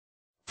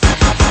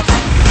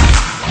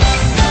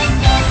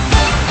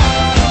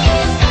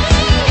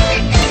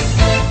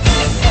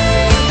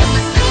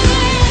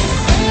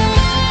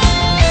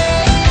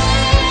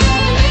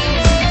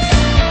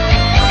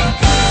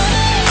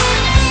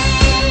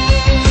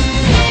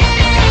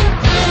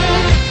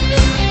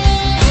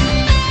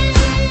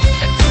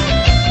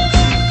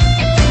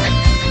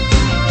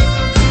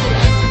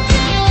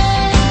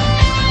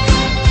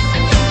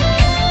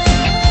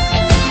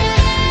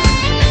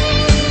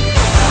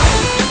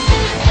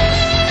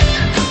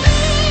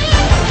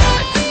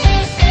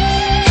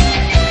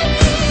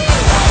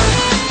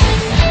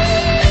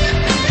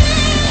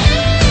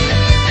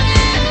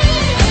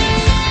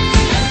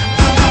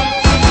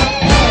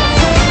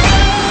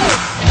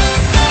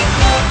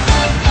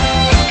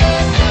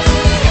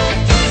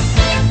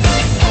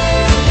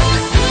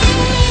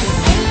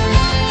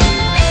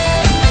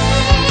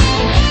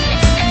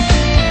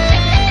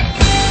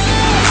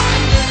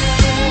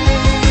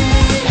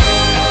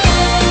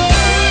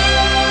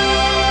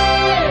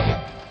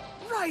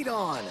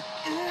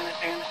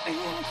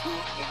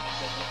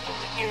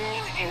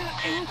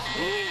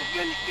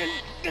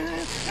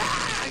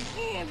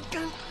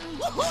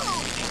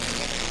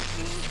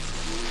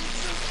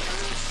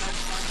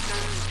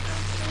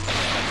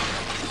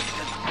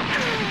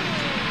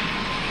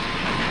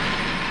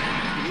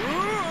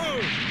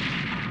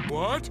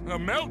What? A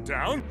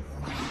meltdown?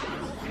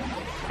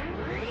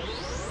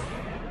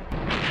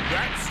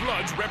 That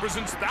sludge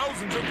represents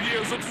thousands of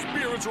years of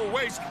spiritual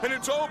waste, and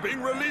it's all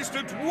being released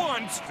at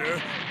once.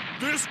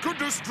 This could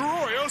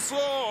destroy us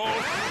all.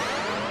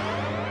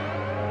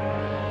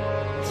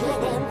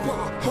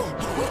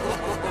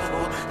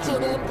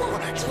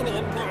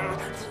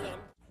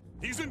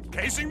 He's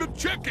encasing the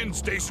check-in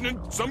station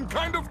in some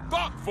kind of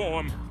thought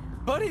form.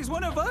 But he's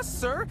one of us,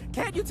 sir.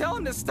 Can't you tell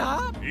him to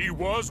stop? He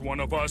was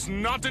one of us,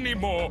 not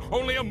anymore.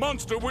 Only a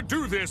monster would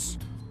do this.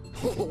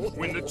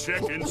 When the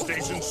check-in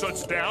station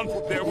shuts down,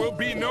 there will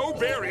be no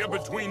barrier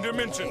between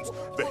dimensions.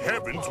 The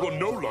heavens will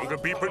no longer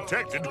be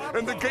protected,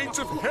 and the gates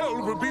of hell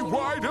will be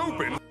wide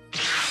open.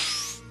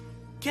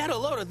 Get a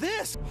load of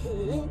this!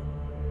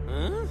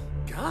 Huh?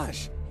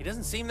 Gosh, he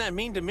doesn't seem that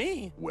mean to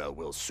me. Well,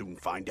 we'll soon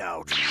find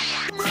out.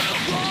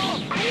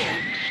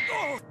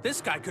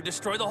 This guy could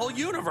destroy the whole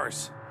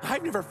universe.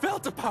 I've never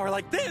felt a power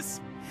like this.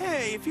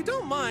 Hey, if you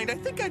don't mind, I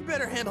think I'd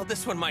better handle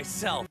this one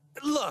myself.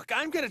 Look,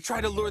 I'm gonna try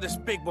to lure this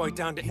big boy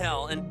down to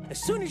hell, and as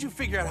soon as you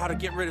figure out how to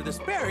get rid of this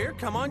barrier,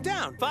 come on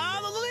down.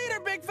 Follow the leader,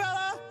 big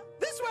fella!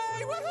 This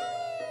way, woohoo!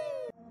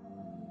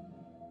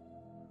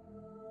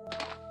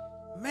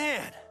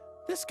 Man,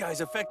 this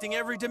guy's affecting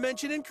every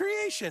dimension in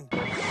creation.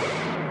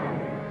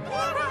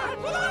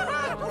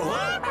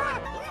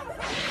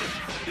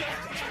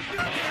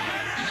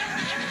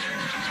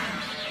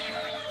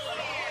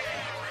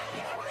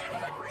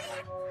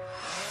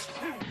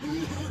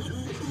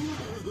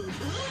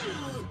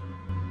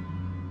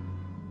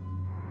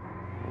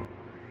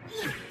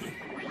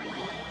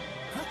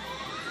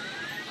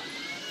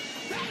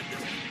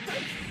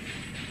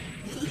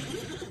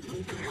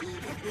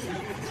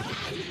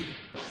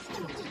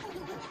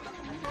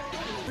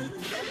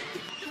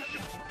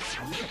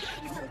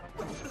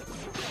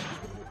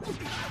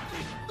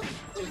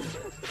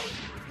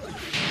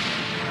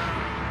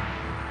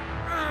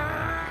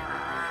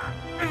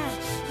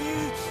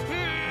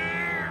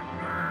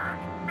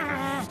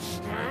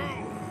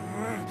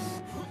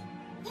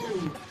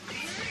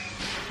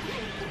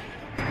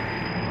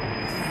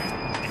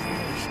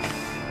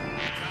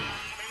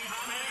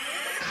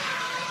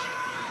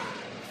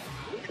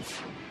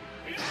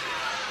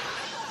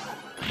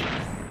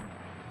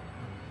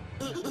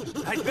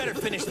 I'd better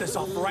finish this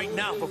off right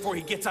now before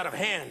he gets out of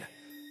hand.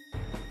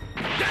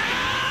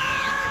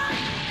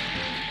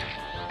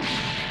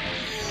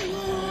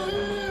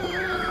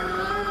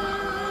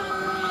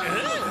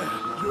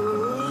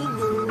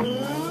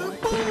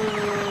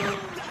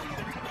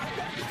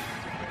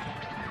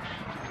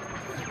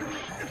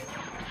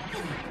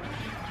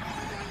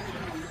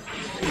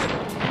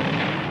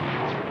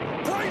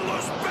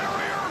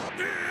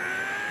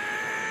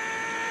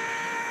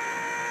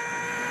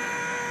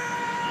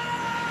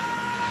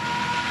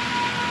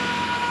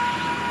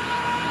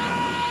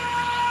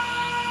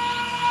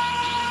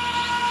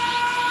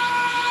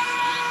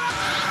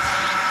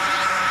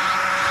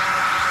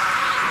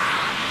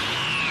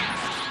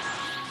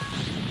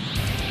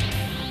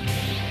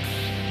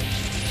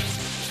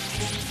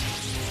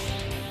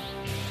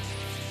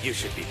 You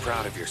should be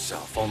proud of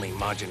yourself. Only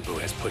Majin Buu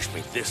has pushed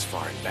me this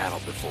far in battle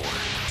before.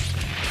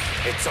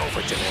 It's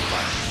over,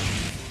 Janemba.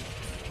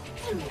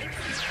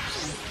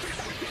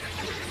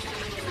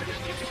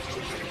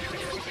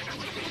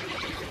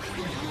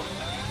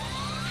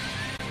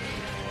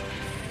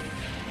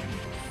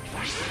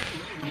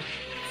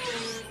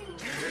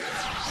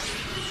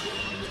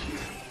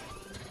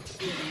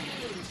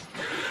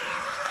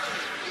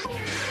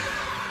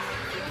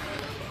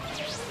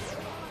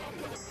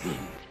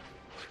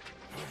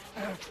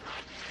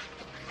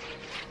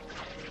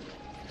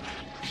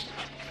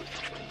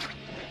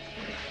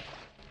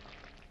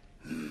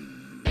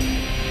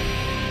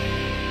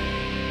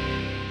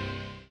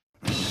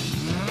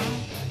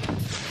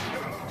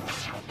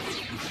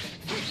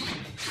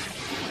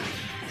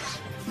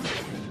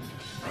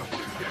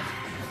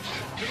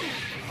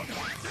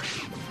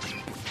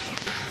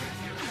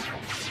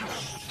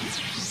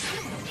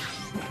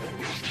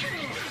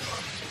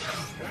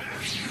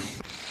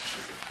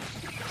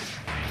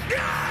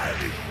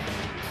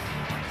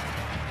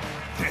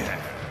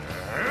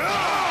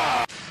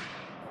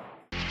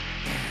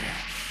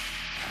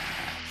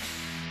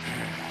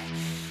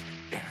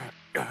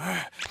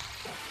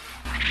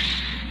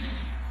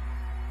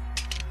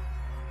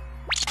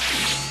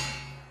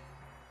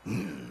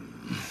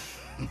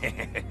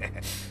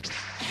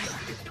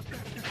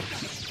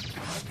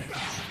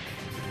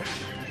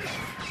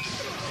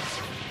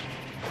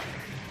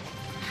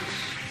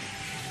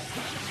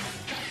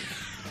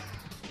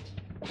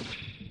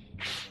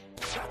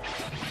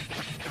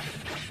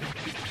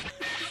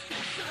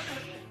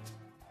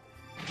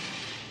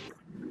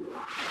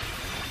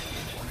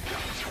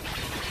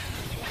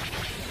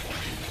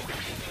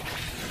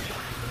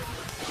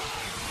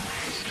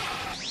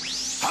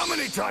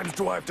 many times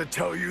do I have to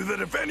tell you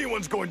that if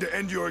anyone's going to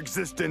end your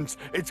existence,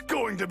 it's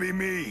going to be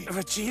me?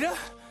 Vegeta?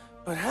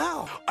 But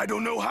how? I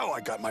don't know how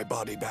I got my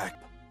body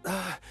back.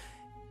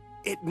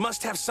 It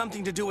must have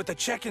something to do with the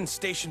check-in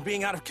station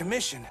being out of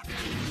commission.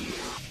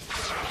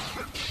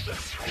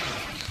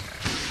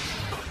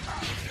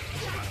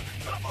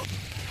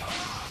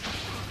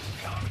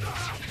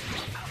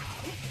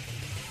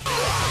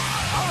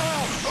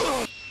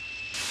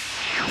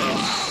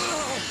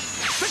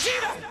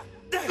 Vegeta!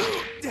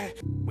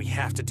 We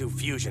have to do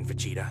fusion,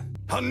 Vegeta.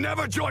 I'll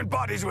never join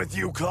bodies with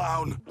you,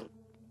 clown!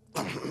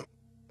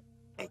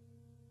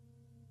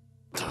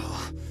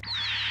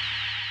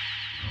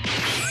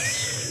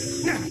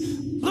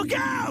 Look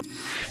out!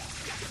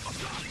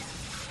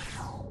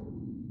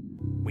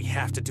 We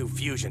have to do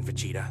fusion,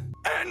 Vegeta.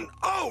 And,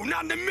 oh,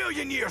 not in a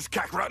million years,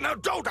 Kakarot. Now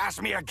don't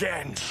ask me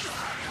again!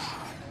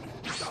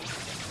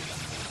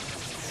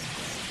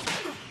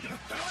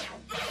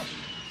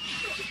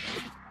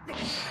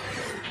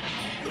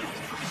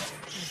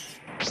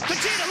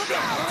 Vegeta, look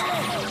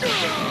out!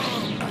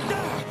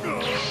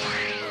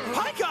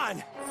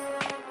 Paikon!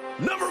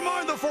 Never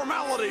mind the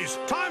formalities.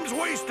 Time's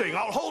wasting.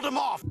 I'll hold him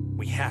off.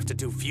 We have to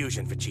do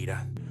fusion,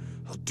 Vegeta.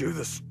 I'll do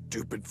the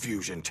stupid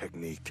fusion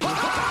technique.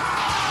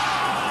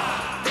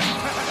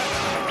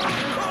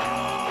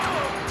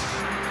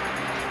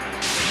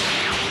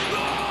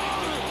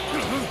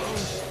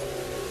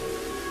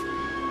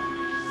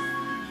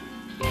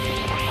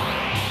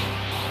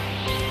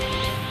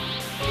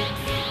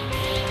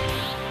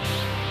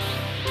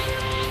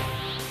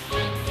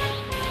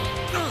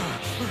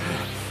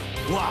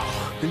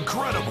 Wow,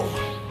 incredible.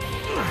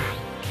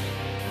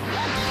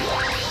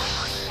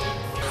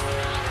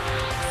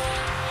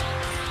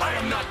 I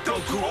am not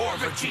Goku or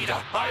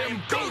Vegeta. I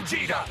am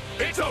Gogeta.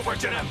 It's over,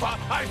 Janempa.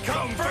 I've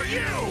come for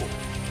you.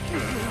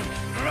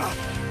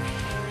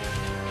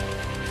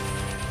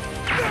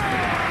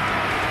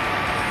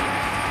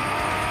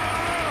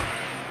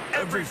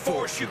 Every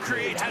force you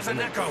create has an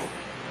echo.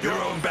 Your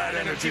own bad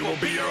energy will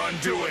be your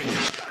undoing.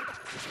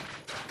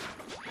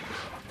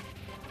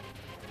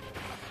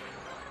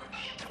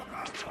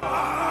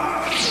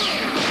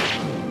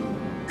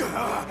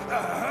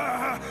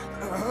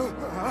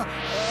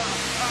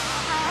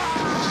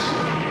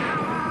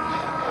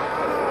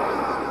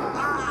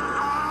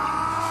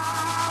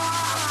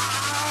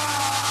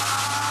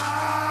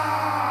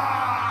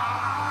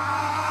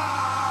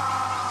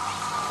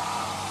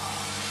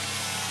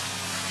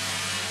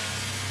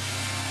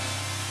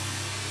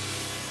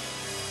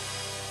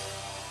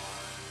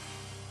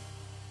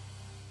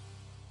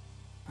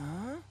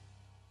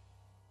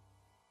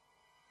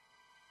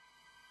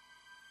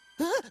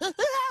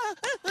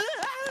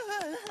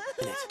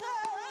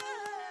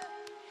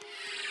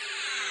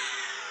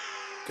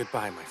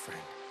 Goodbye, my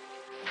friend.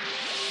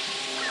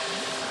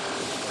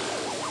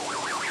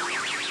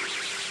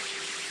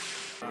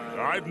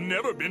 I've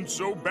never been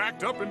so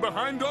backed up and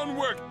behind on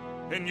work,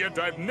 and yet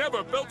I've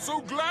never felt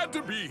so glad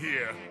to be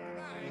here.